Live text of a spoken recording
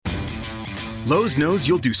Lowe's knows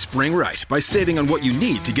you'll do spring right by saving on what you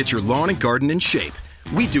need to get your lawn and garden in shape.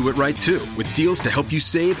 We do it right too, with deals to help you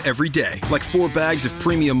save every day, like 4 bags of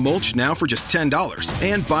premium mulch now for just $10.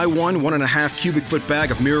 And buy 1.5 cubic foot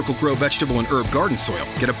bag of Miracle Grow vegetable and herb garden soil.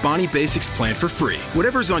 Get a Bonnie Basics plan for free.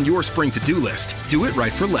 Whatever's on your spring to-do list, do it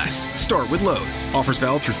right for less. Start with Lowe's. Offers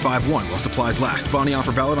valid through 5/1 while supplies last. Bonnie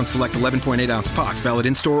offer valid on select 11.8 ounce pots. Valid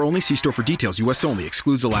in-store only. See store for details. U.S. only.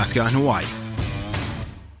 Excludes Alaska and Hawaii.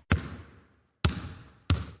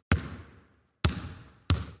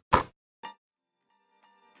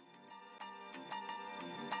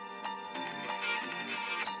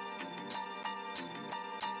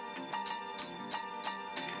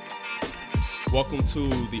 Welcome to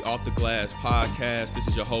the Off the Glass podcast. This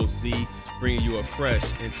is your host, Z, bringing you a fresh,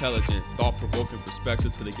 intelligent, thought-provoking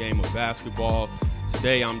perspective to the game of basketball.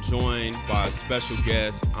 Today, I'm joined by a special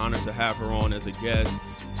guest. Honored to have her on as a guest.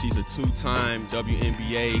 She's a 2-time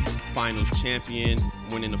WNBA Finals champion,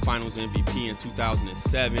 winning the Finals MVP in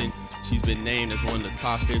 2007. She's been named as one of the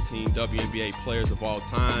top 15 WNBA players of all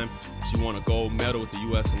time. She won a gold medal with the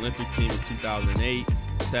U.S. Olympic team in 2008.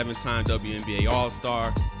 7-time WNBA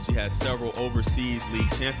All-Star. She has several overseas league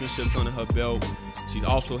championships under her belt. She's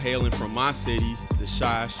also hailing from my city, the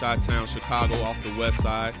Chi-Town, Chicago, off the west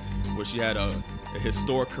side, where she had a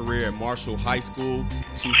historic career at Marshall High School.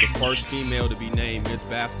 She's the first female to be named Miss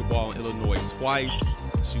Basketball in Illinois twice.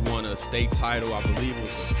 She won a state title, I believe it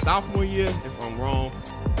was a sophomore year, if I'm wrong.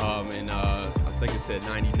 I think it said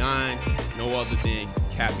 99. No other than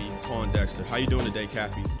Cappie Pondexter. How you doing today,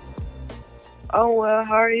 Cappie? Oh, well,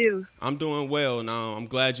 how are you? I'm doing well. Now, I'm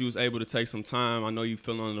glad you was able to take some time. I know you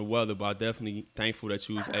feeling under the weather, but I'm definitely thankful that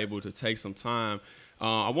you was able to take some time.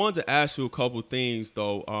 I wanted to ask you a couple things,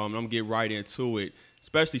 though. I'm going to get right into it,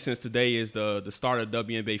 especially since today is the start of the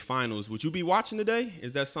WNBA Finals. Would you be watching today?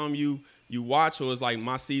 Is that something you watch, or is like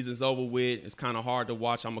my season's over with, it's kind of hard to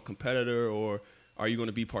watch, I'm a competitor, or are you going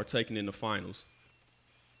to be partaking in the Finals?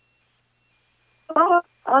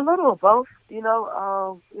 A little of both, I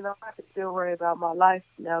have to still worry about my life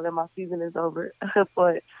now that my season is over.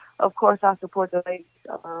 But of course, I support the ladies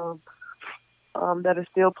that are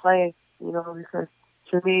still playing, because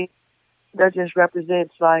to me, that just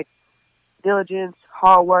represents like diligence,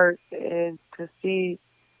 hard work, and to see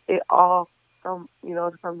it all from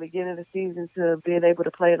the beginning of the season to being able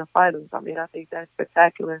to play in the finals. I mean, I think that's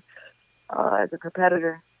spectacular as a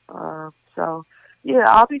competitor. So yeah,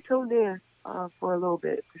 I'll be tuned in for a little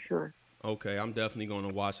bit, for sure. Okay, I'm definitely going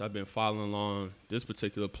to watch. I've been following along. This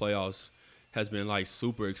particular playoffs has been, like,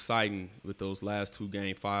 super exciting with those last 2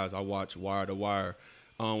 Game 5s. I watch wire to wire.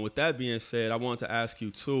 With that being said, I wanted to ask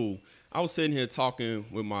you, too. I was sitting here talking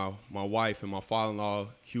with my wife and my father-in-law,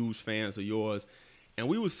 huge fans of yours, and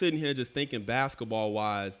we were sitting here just thinking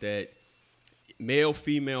basketball-wise that male,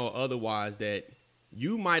 female, otherwise, that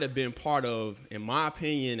you might have been part of, in my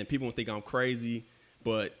opinion, and people think I'm crazy,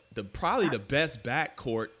 but probably the best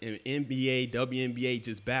backcourt in NBA, WNBA,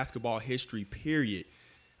 just basketball history, period.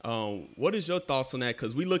 What is your thoughts on that?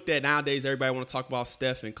 Because we looked at nowadays, everybody want to talk about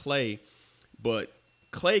Steph and Klay, but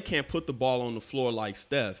Klay can't put the ball on the floor like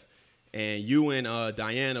Steph. And you and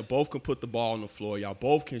Diana both can put the ball on the floor. Y'all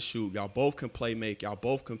both can shoot. Y'all both can play make. Y'all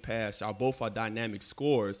both can pass. Y'all both are dynamic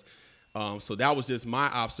scorers. So that was just my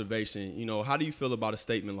observation. How do you feel about a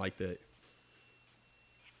statement like that?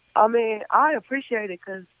 I mean, I appreciate it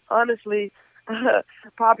because, honestly,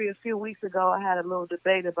 probably a few weeks ago, I had a little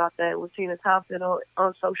debate about that with Tina Thompson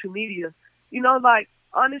on social media.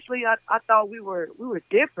 Honestly, I thought we were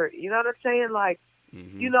different. You know what I'm saying? Like,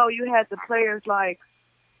 you had the players like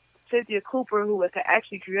Cynthia Cooper who could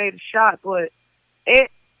actually create a shot,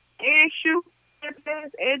 and shoot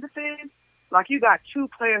and defend. Like, you got 2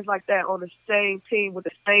 players like that on the same team with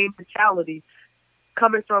the same mentality,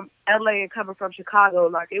 coming from LA and coming from Chicago.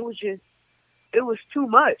 Like, it was too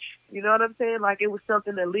much. You know what I'm saying? Like, it was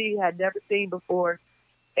something the league had never seen before.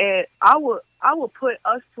 And I would put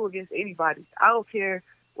us 2 against anybody. I don't care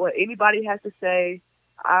what anybody has to say.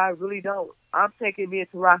 I really don't. I'm taking me and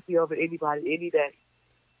Taurasi over anybody any day.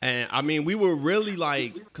 And, I mean, we were really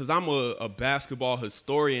like, because I'm a basketball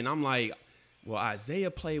historian, I'm like, well, Isaiah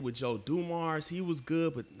played with Joe Dumars. He was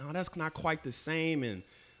good, but no, that's not quite the same. And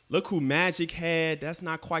look who Magic had. That's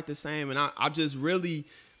not quite the same. And I just really,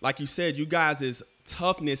 like you said, you guys'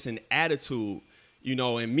 toughness and attitude,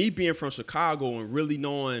 and me being from Chicago and really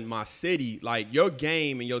knowing my city, like your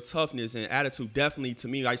game and your toughness and attitude definitely, to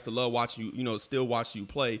me, I used to love watching you, still watching you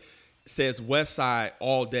play, says West Side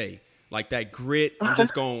all day. Like that grit.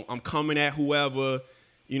 I'm coming at whoever,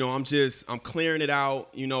 I'm clearing it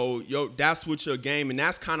out. That's what your game, and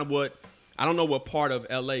that's kind of what I don't know what part of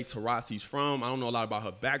L.A. Taurasi's from. I don't know a lot about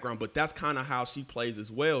her background, but that's kind of how she plays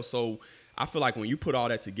as well. So I feel like when you put all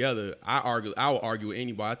that together, I will argue with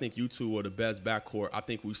anybody. I think you two are the best backcourt I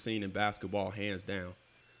think we've seen in basketball, hands down.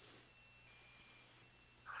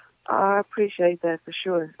 I appreciate that for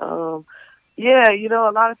sure. Yeah,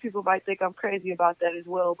 a lot of people might think I'm crazy about that as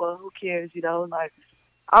well, but who cares, Like,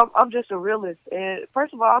 I'm just a realist. And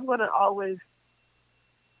first of all, I'm gonna always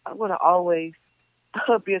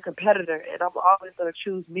be a competitor, and I'm always gonna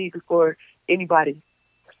choose me before anybody.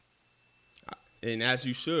 And as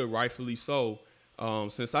you should, rightfully so.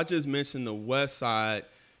 Since I just mentioned the West Side,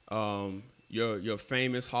 your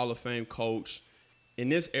famous Hall of Fame coach, in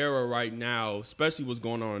this era right now, especially what's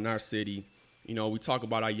going on in our city, we talk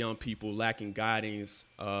about our young people lacking guidance,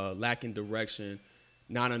 lacking direction,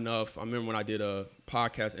 not enough. I remember when I did a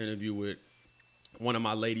podcast interview with one of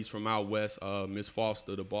my ladies from out West, Miss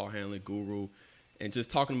Foster, the ball handling guru, and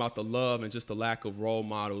just talking about the love and just the lack of role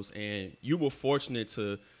models. And you were fortunate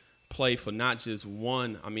to play for not just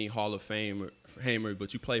one, Hall of Famer,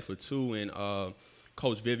 but you played for two, and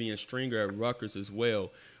Coach Vivian Stringer at Rutgers as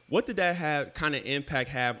well. What did that impact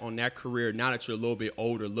have on that career now that you're a little bit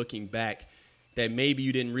older, looking back, that maybe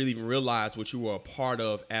you didn't really even realize what you were a part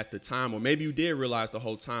of at the time, or maybe you did realize the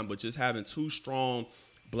whole time, but just having two strong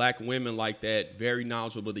black women like that, very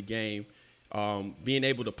knowledgeable of the game, being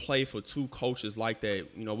able to play for two coaches like that,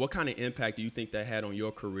 what kind of impact do you think that had on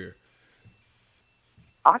your career?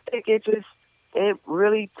 I think it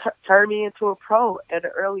really turned me into a pro at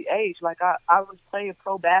an early age. Like, I was playing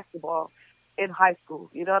pro basketball in high school.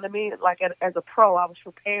 You know what I mean? Like, as a pro, I was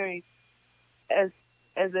preparing as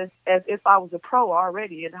if I was a pro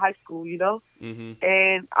already in high school, Mm-hmm.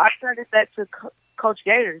 And I started that to Coach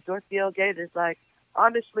Gators, Dorothy Gators. Like,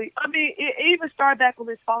 honestly, it even started back with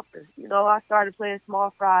Miss Foster. I started playing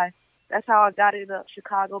small fry. That's how I got in the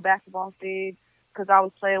Chicago basketball scene, because I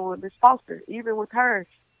was playing with Miss Foster. Even with her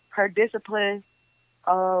discipline.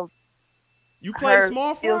 You played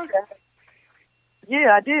small fry?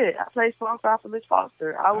 Yeah, I did. I played small fry for Miss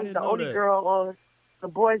Foster. I was the only girl on the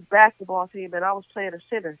boys basketball team, and I was playing a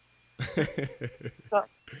center.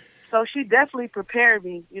 So she definitely prepared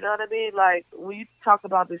me. You know what I mean? Like, when you talk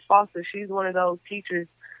about Miss Foster, she's one of those teachers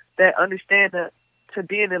that understand that to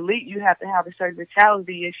be an elite, you have to have a certain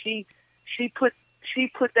mentality, and she put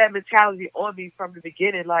that mentality on me from the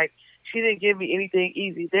beginning. Like, she didn't give me anything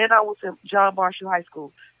easy. Then I went to John Marshall High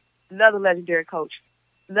School, another legendary coach.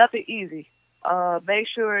 Nothing easy. Made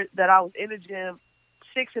sure that I was in the gym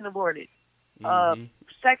 6 in the morning. Mm-hmm.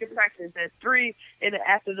 Second practice at 3 in the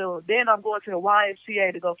afternoon. Then I'm going to the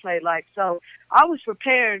YMCA to go play. Like, so I was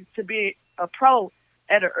prepared to be a pro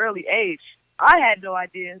at an early age. I had no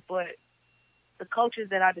idea, but the coaches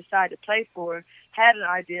that I decided to play for had an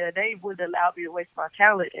idea. They wouldn't allow me to waste my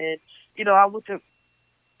talent. And,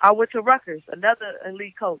 I went to Rutgers, another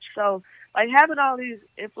elite coach. So, like, having all these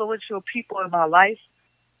influential people in my life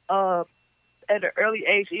at an early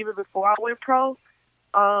age, even before I went pro,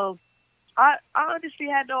 I honestly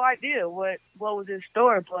had no idea what was in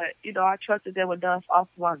store, but, I trusted them enough off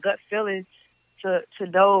of my gut feeling to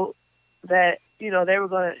know that, they were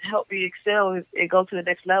going to help me excel and go to the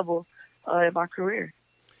next level in my career.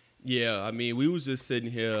 Yeah, we was just sitting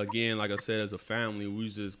here, again, like I said, as a family, we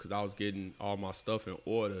was just, because I was getting all my stuff in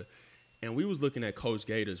order, and we was looking at Coach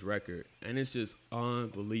Gators' record, and it's just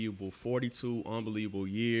unbelievable. 42 unbelievable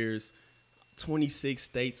years, 26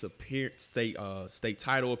 state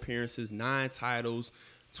title appearances, 9 titles,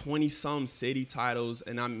 20-some city titles.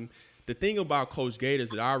 And the thing about Coach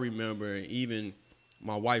Gators that I remember, and even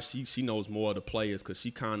my wife, she knows more of the players because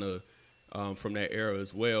she kind of from that era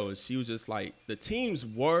as well. And she was just like, the teams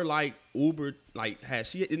were like uber, like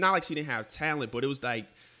it's not like she didn't have talent, but it was like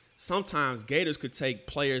sometimes Gators could take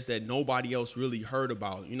players that nobody else really heard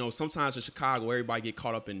about. Sometimes in Chicago, everybody get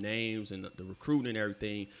caught up in names and the recruiting and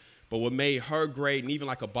everything. But what made her great, and even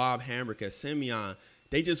like a Bob Hamrick at Simeon,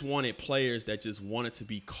 they just wanted players that just wanted to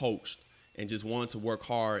be coached and just wanted to work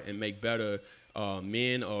hard and make better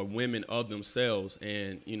men or women of themselves.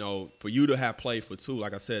 And, for you to have played for two,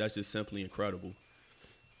 like I said, that's just simply incredible.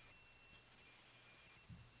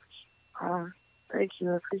 Thank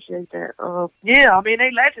you. I appreciate that. Yeah,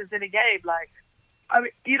 they legends in the game. Like,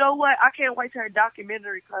 you know what? I can't wait till her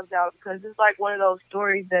documentary comes out, because it's like one of those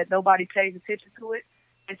stories that nobody pays attention to it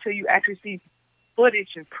until you actually see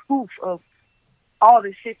footage and proof of all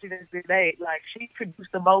this history that's been made. Like, she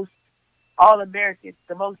produced the most All-Americans,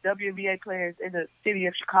 the most WNBA players in the city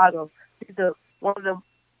of Chicago. She's one of the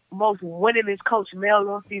most winningest coach, male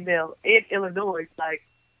or female, in Illinois. Like,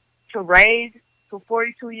 to reign for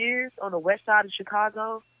 42 years on the west side of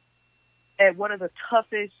Chicago at one of the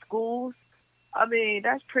toughest schools, I mean,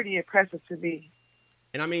 that's pretty impressive to me.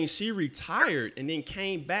 And I mean, she retired and then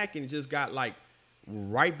came back and just got like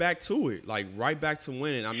right back to it, like right back to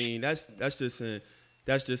winning. I mean, that's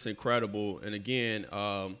just incredible. And again,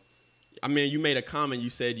 I mean, you made a comment. You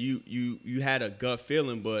said you had a gut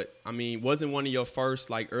feeling, but I mean, wasn't one of your first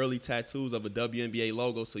like early tattoos of a WNBA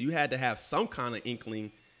logo? So you had to have some kind of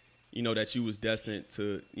inkling, that you was destined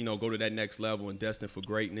to, go to that next level and destined for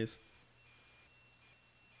greatness.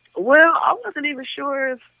 Well, I wasn't even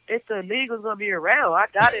sure if the league was gonna be around. I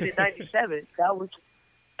got it in '97. That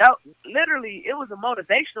literally, it was a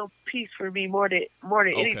motivational piece for me more than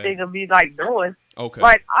anything of me like knowing. Okay.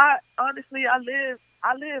 Like I honestly, I live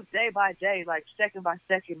day by day, like second by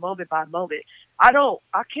second, moment by moment. I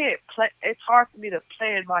can't play. It's hard for me to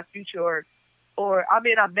plan my future or I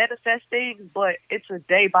mean, I manifest things, but it's a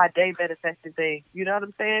day by day manifesting thing. You know what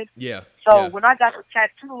I'm saying? Yeah. So when I got the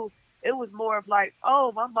tattoo, it was more of like,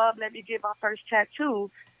 oh, my mom let me get my first tattoo.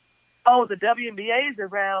 Oh, the WNBA is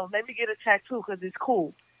around. Let me get a tattoo because it's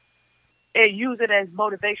cool. And use it as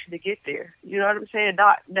motivation to get there. You know what I'm saying?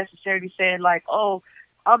 Not necessarily saying like, oh,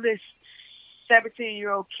 I'm this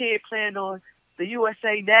 17-year-old kid playing on the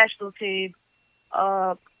USA national team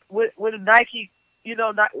with a Nike,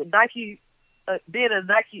 Nike, being a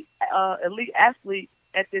Nike elite athlete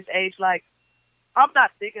at this age. Like, I'm not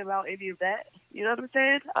thinking about any of that. You know what I'm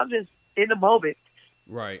saying? I'm just in the moment.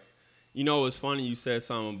 Right. It's funny you said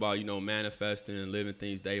something about, manifesting and living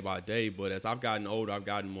things day by day. But as I've gotten older, I've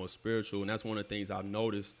gotten more spiritual. And that's one of the things I've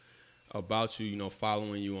noticed about you,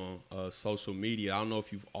 following you on social media. I don't know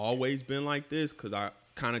if you've always been like this because I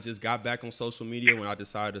kind of just got back on social media when I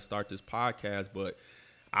decided to start this podcast. But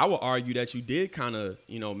I would argue that you did kind of,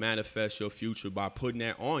 manifest your future by putting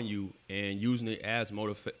that on you and using it as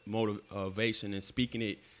motivation and speaking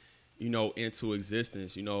it, into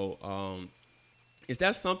existence. Is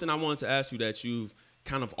that something I wanted to ask you that you've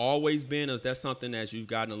kind of always been, or is that something as you've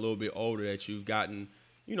gotten a little bit older that you've gotten,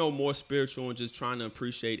 more spiritual and just trying to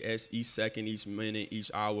appreciate each second, each minute, each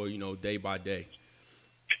hour, day by day?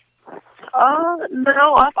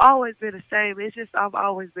 No, I've always been the same. It's just I've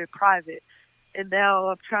always been private. And now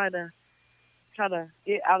I'm trying to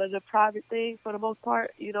get out of the private thing for the most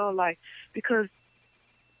part, because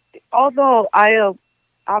although I've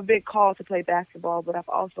been called to play basketball, but I've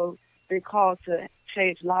also been called to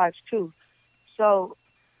change lives too. So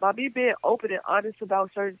by me being open and honest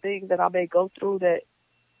about certain things that I may go through that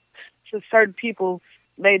to certain people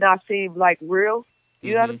may not seem like real,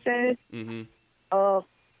 you know what I'm saying? Mm-hmm.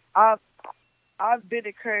 I've been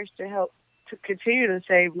encouraged to continue to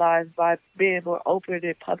save lives by being more open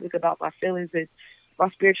and public about my feelings and my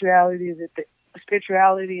spirituality and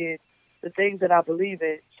the things that I believe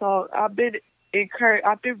in. So I've been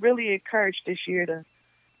really encouraged this year to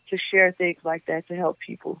share things like that to help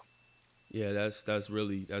people. Yeah, that's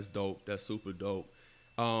dope. That's super dope.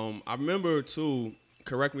 I remember too,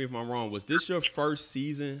 correct me if I'm wrong, was this your first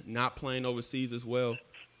season not playing overseas as well?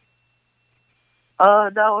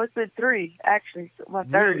 No, it's been 3, actually. My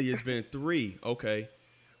third. Really? It's been 3. Okay.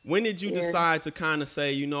 When did you decide to kind of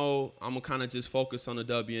say, I'm going to kind of just focus on the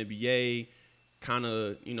WNBA, kind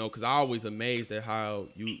of, because I always amazed at how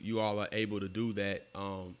you all are able to do that.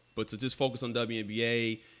 But to just focus on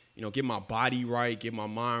WNBA, get my body right, get my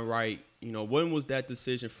mind right. When was that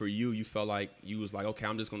decision for you? You felt like you was like, okay,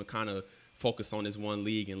 I'm just going to kind of focus on this one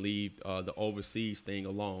league and leave the overseas thing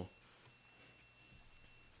alone.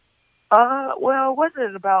 Well, it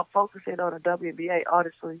wasn't about focusing on the WNBA,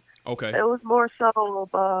 honestly. Okay. It was more so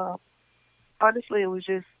of, honestly, it was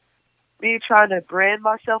just me trying to brand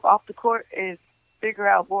myself off the court and figure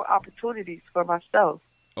out more opportunities for myself.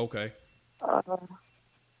 Okay. As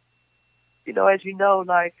you know,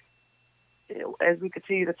 like, as we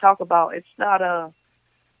continue to talk about, it's not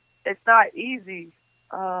easy,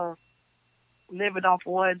 living off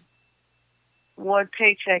one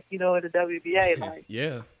paycheck, in the WNBA. Like,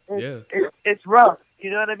 yeah. It's rough, you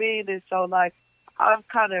know what I mean? And so, like, I'm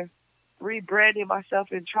kind of rebranding myself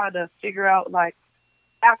and trying to figure out, like,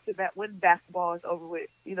 after that, when basketball is over with,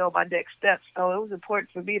 my next steps. So it was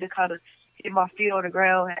important for me to kind of get my feet on the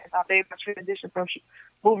ground as I made my transition from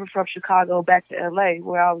moving from Chicago back to LA,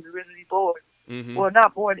 where I was originally born. Mm-hmm. Well,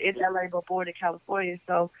 not born in LA, but born in California.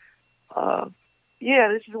 So,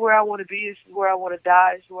 this is where I want to be. This is where I want to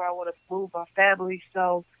die. This is where I want to move my family.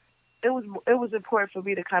 So it was important for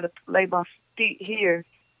me to kind of lay my feet here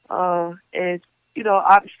and,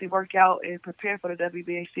 obviously work out and prepare for the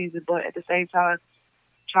WNBA season, but at the same time,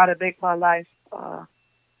 try to make my life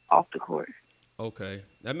off the court. Okay.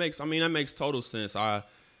 That makes total sense.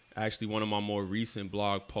 Actually, one of my more recent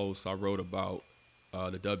blog posts, I wrote about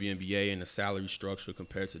the WNBA and the salary structure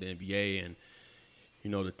compared to the NBA. And,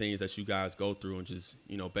 the things that you guys go through and just,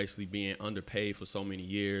 basically being underpaid for so many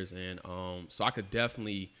years. And so I could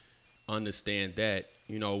definitely understand that.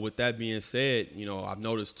 With that being said, I've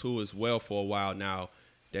noticed too as well for a while now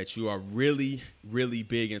that you are really, really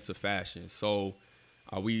big into fashion. So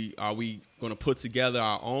are we going to put together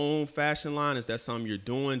our own fashion line? Is that something you're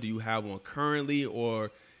doing? Do you have one currently?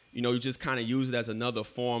 Or, you just kind of use it as another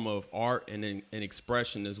form of art and an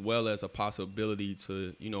expression, as well as a possibility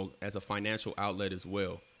to, as a financial outlet as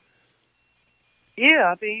well?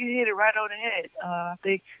 Yeah, I mean, you hit it right on the head. I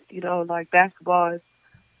think, like basketball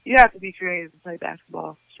you have to be creative to play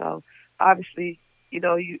basketball. So obviously,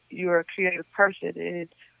 you're a creative person, and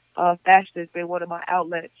fashion has been one of my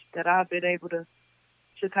outlets that I've been able to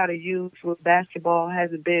kind of use when basketball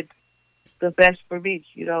hasn't been the best for me.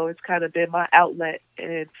 It's kind of been my outlet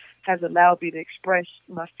and has allowed me to express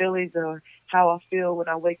my feelings or how I feel when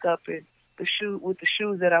I wake up and the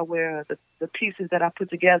shoes that I wear, the pieces that I put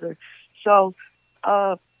together. So,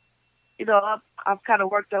 I've kind of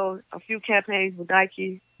worked on a few campaigns with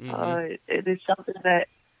Nike. And it's something that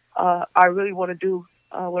I really want to do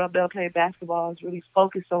when I'm done playing basketball, is really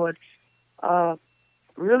focus on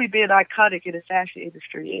really being iconic in the fashion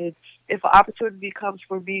industry. And if an opportunity comes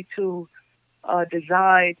for me to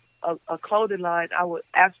design a clothing line, I would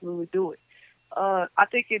absolutely do it. I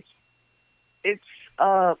think it's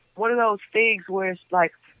one of those things where it's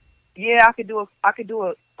like, yeah, I could do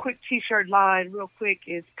a quick T-shirt line real quick.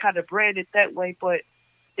 It's kind of branded that way, but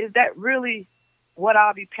is that really what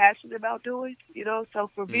I'll be passionate about doing? So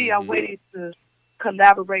for me, I'm waiting to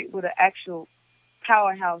collaborate with an actual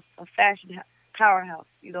powerhouse, a fashion powerhouse.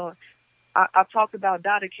 I've talked about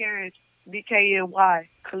Donna Karan, BKNY,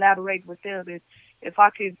 collaborating with them, and if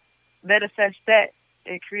I could manifest that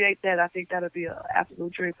and create that, I think that'll be an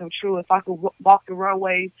absolute dream come true. If I could walk the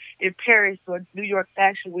runways in Paris or New York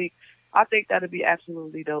Fashion Week, I think that'd be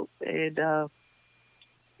absolutely dope, and I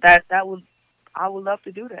would love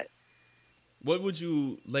to do that. What would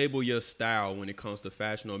you label your style when it comes to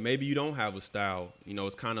fashion? Or maybe you don't have a style.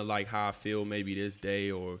 It's kind of like how I feel maybe this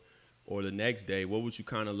day or the next day. What would you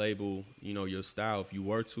kind of label, your style, if you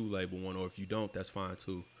were to label one, or if you don't, that's fine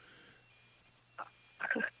too.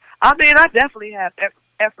 I mean, I definitely have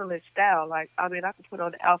effortless style. Like, I mean, I can put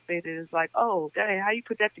on the outfit and it's like, oh, dang, how you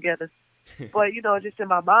put that together? But, just in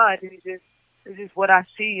my mind, it's just what I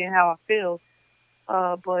see and how I feel.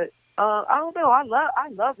 But I don't know. I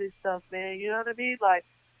love this stuff, man. You know what I mean? Like,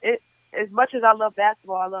 as much as I love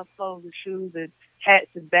basketball, I love clothes and shoes and hats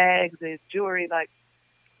and bags and jewelry. Like,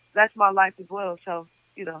 that's my life as well. So,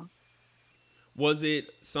 Was it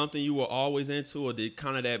something you were always into, or did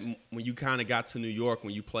kind of that when you kind of got to New York,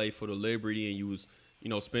 when you played for the Liberty and you was,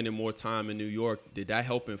 spending more time in New York, did that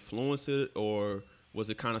help influence it, or was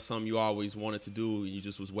it kind of something you always wanted to do and you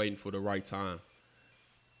just was waiting for the right time?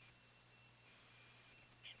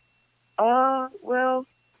 Well,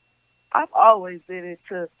 I've always been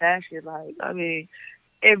into fashion. Like, I mean,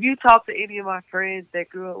 if you talk to any of my friends that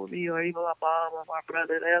grew up with me, or even my mom or my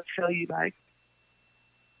brother, they'll tell you, like,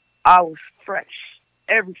 I was fresh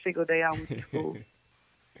every single day I went to school.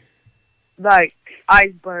 Like,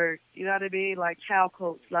 iceberg, you know what I mean? Like, cow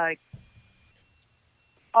coats, like,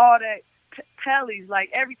 all that, Pellies, like,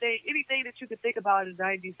 anything that you could think about in the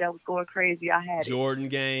 90s that was going crazy, I had it. Jordan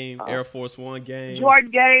game, Air Force One game.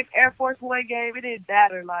 Jordan game, Air Force One game, it didn't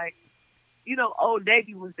matter. Like, Old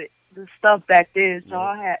Navy was the stuff back then, so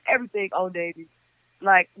I had everything Old Navy.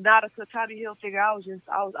 Like, not a Tommy Hilfiger.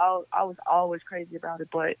 I was always crazy about it.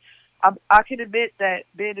 But I can admit that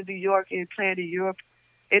being in New York and playing in Europe,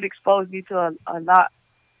 it exposed me to a lot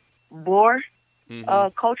more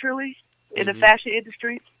culturally in the fashion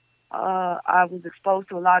industry. I was exposed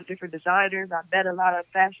to a lot of different designers. I met a lot of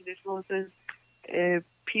fashion influencers and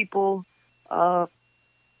people.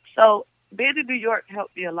 So being in New York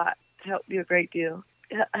helped me a lot. Helped me a great deal.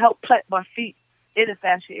 It helped plant my feet in the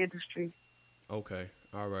fashion industry. Okay.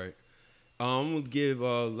 All right. I'm going to give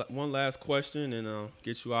one last question and I'll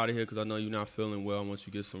get you out of here because I know you're not feeling well once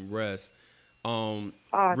you get some rest. No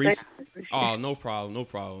problem. No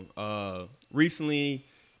problem. Recently,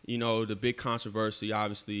 the big controversy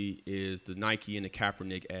obviously is the Nike and the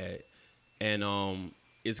Kaepernick ad. And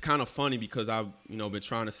it's kind of funny because I've, been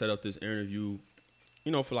trying to set up this interview,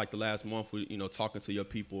 for like the last month with, talking to your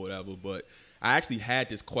people or whatever. But I actually had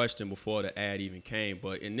this question before the ad even came.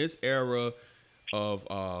 But in this era of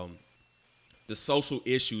the social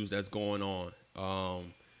issues that's going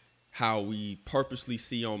on, how we purposely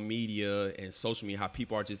see on media and social media, how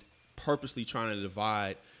people are just purposely trying to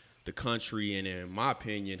divide the country and, in my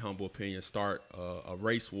opinion, humble opinion, start a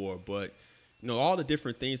race war. But, all the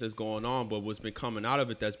different things that's going on, but what's been coming out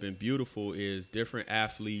of it that's been beautiful is different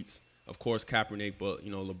athletes, of course, Kaepernick, but,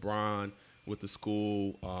 LeBron with the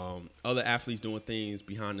school, other athletes doing things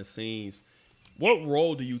behind the scenes. What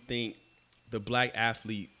role do you think the black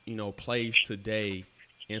athlete, plays today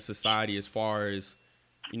in society as far as,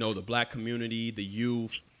 the black community, the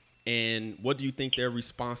youth, and what do you think their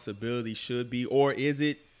responsibility should be? Or is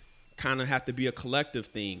it kind of have to be a collective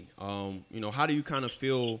thing? How do you kind of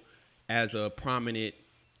feel as a prominent,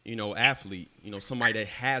 athlete, somebody that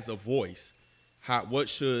has a voice? What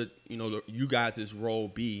should, you guys' role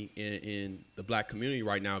be in the black community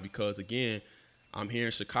right now? Because, again, I'm here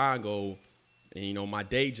in Chicago, and, my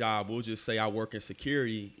day job, we'll just say I work in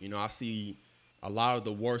security. I see a lot of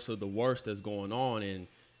the worst that's going on, and,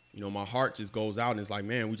 my heart just goes out, and it's like,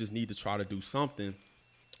 man, we just need to try to do something.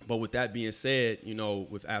 But with that being said,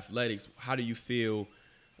 with athletics, how do you feel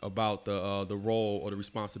about the role or the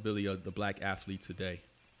responsibility of the black athlete today?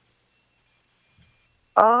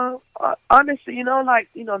 Honestly,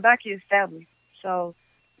 Nike is family. So,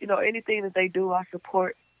 anything that they do, I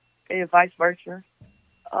support, and vice versa.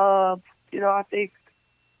 I think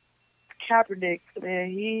Kaepernick, man,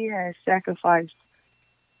 he has sacrificed.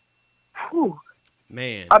 Whew.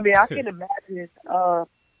 Man. I mean, I can imagine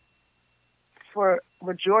for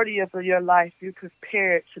majority of your life, you're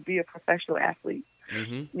prepared to be a professional athlete.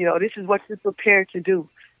 Mm-hmm. This is what you're prepared to do.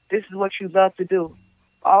 This is what you love to do.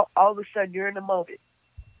 All of a sudden, you're in the moment.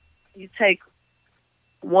 You take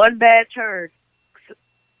one bad turn,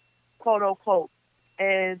 quote unquote,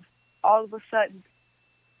 and all of a sudden,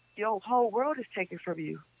 your whole world is taken from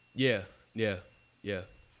you. Yeah.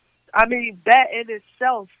 I mean, that in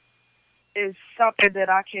itself is something that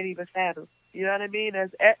I can't even fathom. You know what I mean?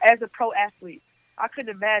 As a pro athlete, I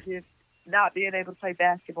couldn't imagine not being able to play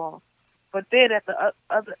basketball. But then at the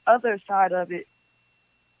other side of it,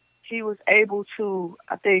 he was able to,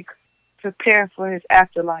 I think, prepare for his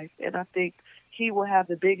afterlife. And I think he will have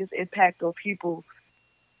the biggest impact on people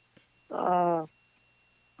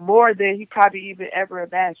more than he probably even ever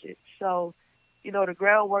imagined. So, the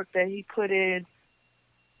groundwork that he put in,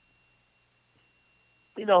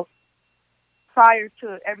 prior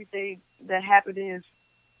to everything that happened in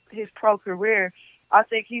his pro career, I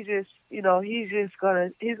think he's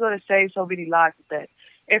gonna save so many lives with that.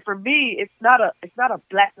 And for me, it's not a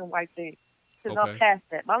black and white thing, because I'm past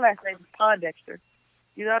that. My last name is Pondexter.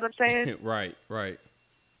 You know what I'm saying? Right.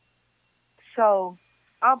 So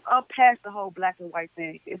I'm past the whole black and white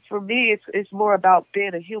thing. For me, it's more about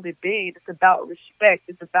being a human being. It's about respect.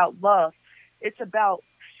 It's about love. It's about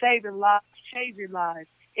saving lives, changing lives,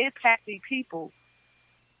 impacting people.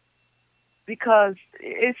 Because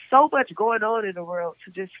it's so much going on in the world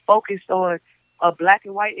to just focus on a black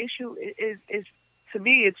and white issue. Is to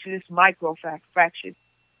me, it's just micro fraction.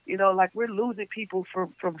 We're losing people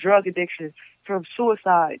from drug addiction, from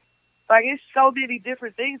suicide. It's so many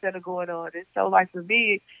different things that are going on. And so, for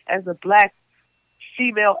me, as a black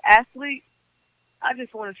female athlete, I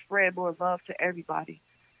just want to spread more love to everybody.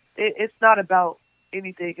 It's not about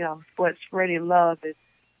anything else but spreading love,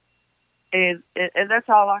 and that's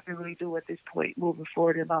all I can really do at this point moving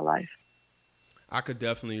forward in my life. I could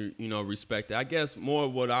definitely, respect that. I guess more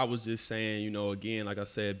of what I was just saying, again, like I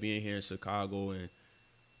said, being here in Chicago and,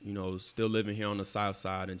 still living here on the South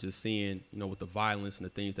Side and just seeing, with the violence and the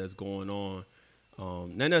things that's going on,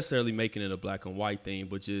 not necessarily making it a black and white thing,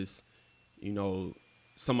 but just,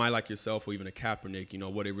 somebody like yourself or even a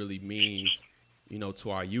Kaepernick, what it really means, to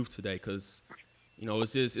our youth today. Because,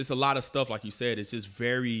 it's a lot of stuff, like you said, it's just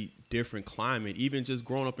very different climate, even just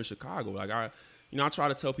growing up in Chicago. I try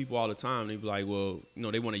to tell people all the time, they be like, well,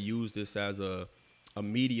 they want to use this as a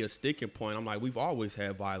media sticking point. I'm like, we've always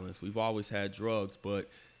had violence. We've always had drugs. But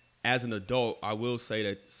as an adult, I will say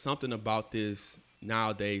that something about this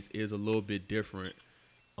nowadays is a little bit different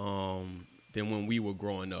than when we were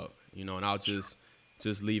growing up, and I'll just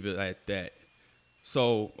leave it at that.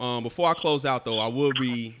 So before I close out, though, I would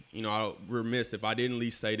be, remiss if I didn't at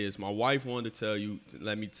least say this. My wife wanted to tell you,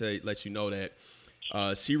 let you know that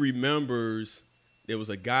she remembers there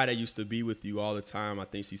was a guy that used to be with you all the time. I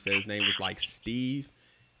think she said his name was like Steve.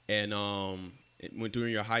 And when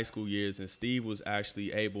during your high school years, and Steve was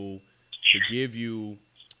actually able to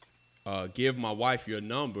give my wife your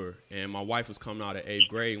number. And my wife was coming out of 8th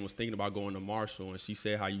grade and was thinking about going to Marshall. And she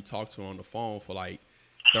said how you talked to her on the phone for like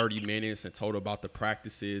 30 minutes and told her about the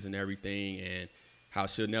practices and everything, and how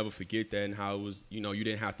she'll never forget that, and how it was, you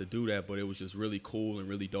didn't have to do that, but it was just really cool and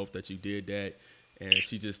really dope that you did that. And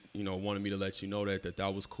she just, wanted me to let you know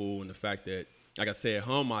that was cool. And the fact that, like I said,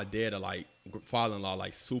 her and my dad are like father-in-law,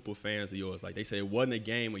 like super fans of yours. Like they said, it wasn't a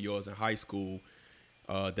game of yours in high school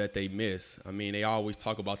that they miss. I mean, they always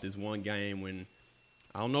talk about this one game when,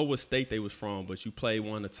 I don't know what state they was from, but you played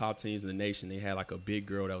one of the top teams in the nation. They had like a big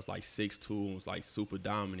girl that was like 6'2" and was like super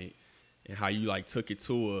dominant, and how you like took it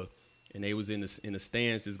to her, and they was in the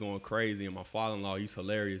stands just going crazy. And my father-in-law, he's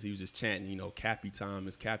hilarious. He was just chanting, you know, Cappie time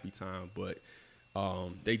is Cappie time. But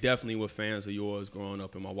they definitely were fans of yours growing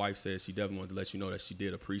up, and my wife said she definitely wanted to let you know that she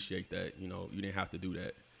did appreciate that. You know, you didn't have to do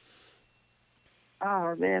that.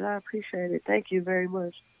 Oh, man, I appreciate it. Thank you very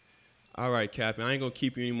much. All right, Cappie, I ain't going to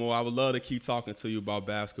keep you anymore. I would love to keep talking to you about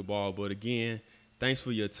basketball. But, again, thanks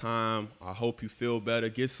for your time. I hope you feel better.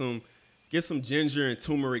 Get some ginger and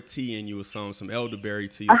turmeric tea in you or something, some elderberry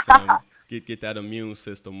tea or something. Get that immune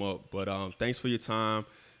system up. But thanks for your time.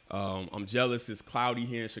 I'm jealous. It's cloudy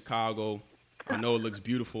here in Chicago. I know it looks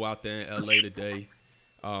beautiful out there in L.A. today.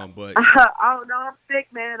 But oh, no, I'm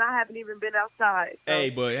sick, man. I haven't even been outside. So.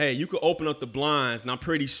 Hey, you could open up the blinds, and I'm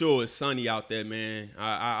pretty sure it's sunny out there, man.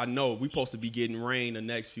 I know we're supposed to be getting rain the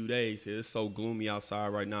next few days here. It's so gloomy outside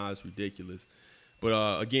right now. It's ridiculous.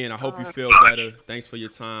 But, again, I hope you feel better. Thanks for your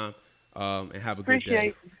time, and have a good day. Appreciate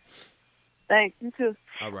it. Thanks. You too.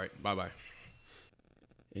 All right. Bye-bye.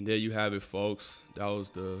 And there you have it, folks. That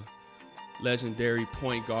was the legendary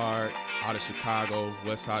point guard out of Chicago,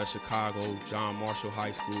 west side of Chicago, John Marshall High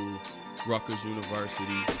School, Rutgers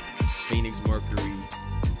University, Phoenix Mercury,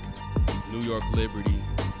 New York Liberty,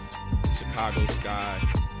 Chicago Sky,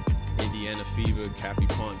 Indiana Fever, Cappie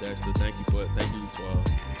Pondexter. Thank you for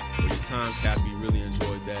your time, Cappie. Really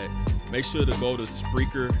enjoyed that. Make sure to go to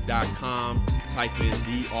Spreaker.com, type in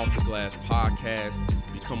the Off the Glass Podcast.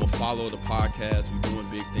 Become a follower of the podcast. We're doing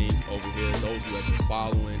big things over here. Those who have been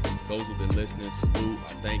following, those who've been listening, salute. I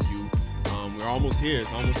thank you. We're almost here.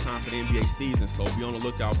 It's almost time for the NBA season, so be on the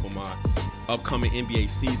lookout for my upcoming NBA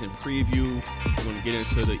season preview. We're going to get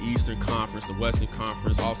into the Eastern Conference, the Western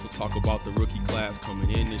Conference, also talk about the rookie class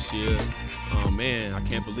coming in this year. Man, I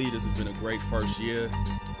can't believe this has been a great first year.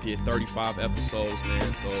 Did 35 episodes,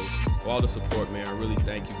 man, so for all the support, man, I really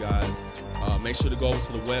thank you guys. Make sure to go over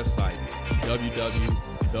to the website,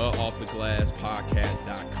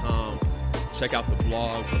 www.offtheglasspodcast.com. Check out the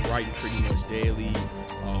blogs. I'm writing pretty much daily,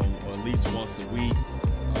 or at least once a week.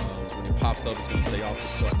 When it pops up, it's going to say Off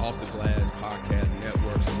the Glass Podcast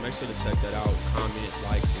Network. So make sure to check that out. Comment,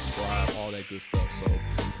 like, subscribe, all that good stuff. So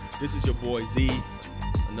this is your boy Z.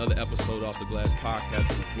 Another episode Off the Glass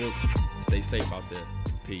Podcast in the books. Stay safe out there.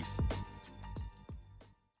 Peace.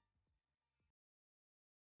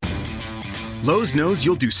 Lowe's knows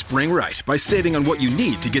you'll do spring right by saving on what you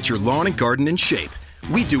need to get your lawn and garden in shape.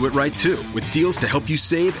 We do it right too, with deals to help you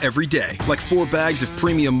save every day. Like 4 bags of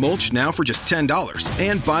premium mulch now for just $10.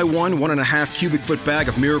 And buy 1.5 cubic foot bag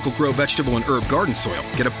of Miracle Grow vegetable and herb garden soil.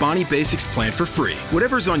 Get a Bonnie Basics plan for free.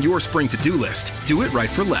 Whatever's on your spring to-do list, do it right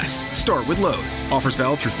for less. Start with Lowe's. Offers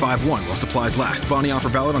valid through 5/1 while supplies last. Bonnie offer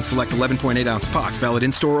valid on select 11.8 ounce pots. Valid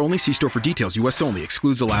in-store only. See store for details. U.S. only.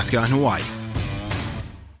 Excludes Alaska and Hawaii.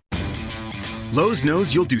 Lowe's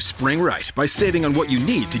knows you'll do spring right by saving on what you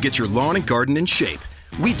need to get your lawn and garden in shape.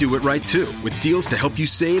 We do it right too, with deals to help you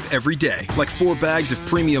save every day. Like 4 bags of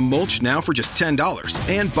premium mulch now for just $10.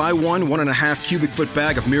 And buy 1.5 cubic foot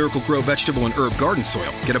bag of Miracle Grow vegetable and herb garden soil.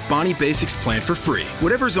 Get a Bonnie Basics plan for free.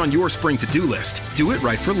 Whatever's on your spring to-do list, do it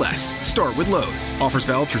right for less. Start with Lowe's. Offers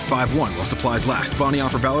valid through 5/1 while supplies last. Bonnie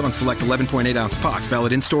offer valid on select 11.8 ounce pots.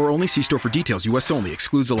 Valid in-store only. See store for details. U.S. only.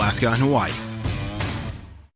 Excludes Alaska and Hawaii.